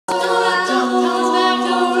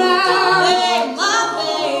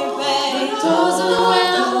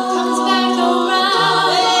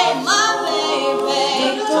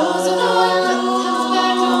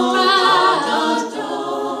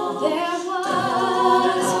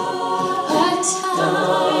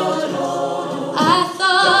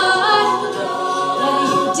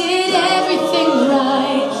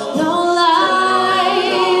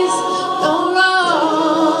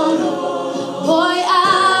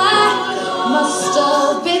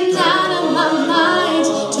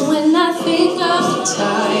a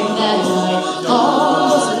time that I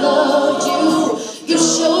almost loved you. You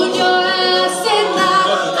showed your ass and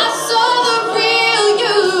I saw the real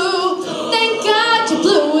you. Thank God you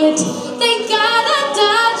blew it. Thank God I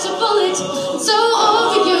dodged a bullet. I'm so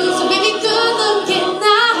over you, so baby, good looking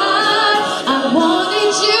now. I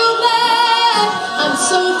wanted you back. I'm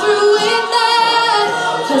so through with that.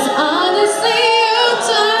 'Cause honestly, you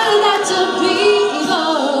turned out to be the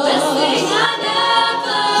best thing I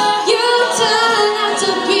never. You turned out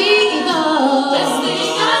to be the best thing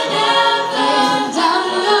I never. And I'm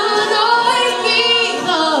gonna always be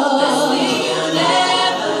the best thing you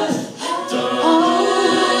never.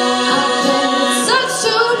 Oh, I bet it sucks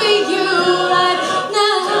to be you right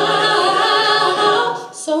now.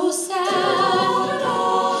 So sad,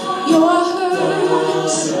 you're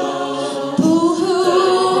hurt,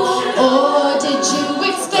 boo-hoo. Or did you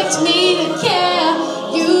expect me to care?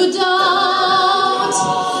 You don't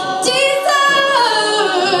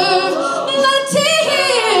deserve my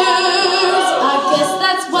tears. I guess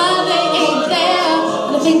that's why they ain't there.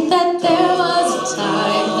 And I think that there was a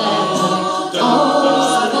time that I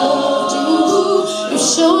almost loved you. You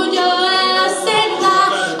showed your ass and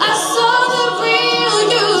I saw the real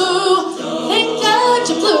you. Thank God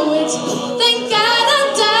you blew it. Thank God I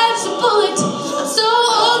dodged a bullet. I'm so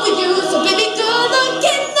over you, so baby, good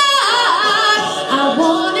looking now. I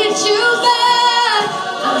wanted you back.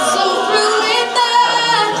 I'm so through with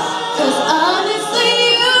that. 'Cause honestly,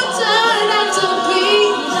 you turned out to be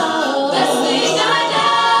the best thing I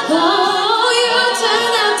never. Oh, you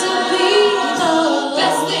turned out to be the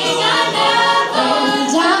best thing I never.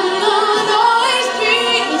 And I'm gonna always be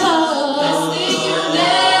the best thing you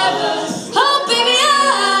never. Oh, baby, I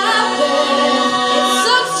bet it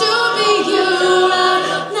sucks to be you right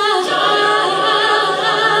now.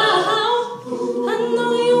 I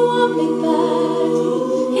know you want me back.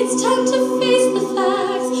 It's time to face the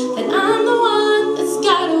facts that I'm the one that's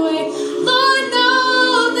got away. Lord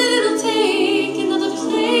knows that it'll take another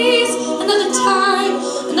place, another time,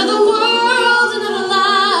 another world, another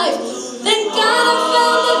life. Thank God I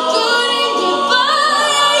found the good in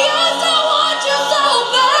goodbye. I used to want you so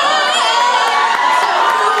bad. So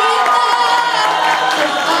with that,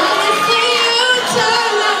 'cause honestly, you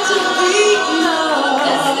turned out to be the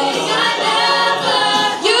best thing I never.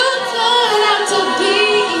 You turned out to be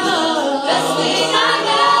the best thing I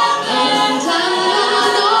never. And I'm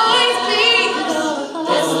gonna always be the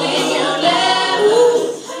best thing you never.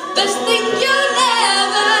 Best thing you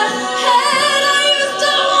never had. I used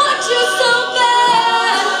to want you so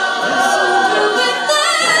bad. I'm so through with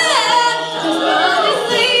that. 'Cause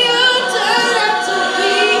honestly, you turned out to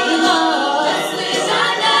be the best thing I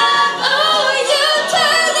never. Oh, you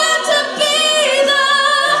turned out to be the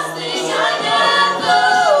best thing I never.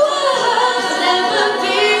 Never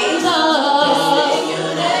be the best thing you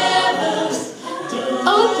never.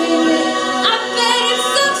 Oh, baby, I bet it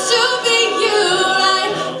sucks to be you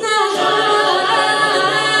right now.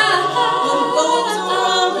 What goes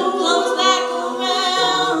around comes back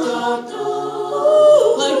around.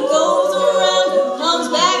 What goes around comes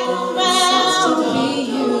back around. Sucks to be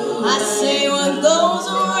you. I say what goes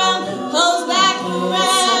around comes back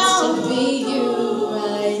around. Sucks to be you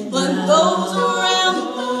right now. What goes around,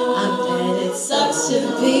 I bet it sucks to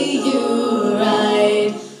be you.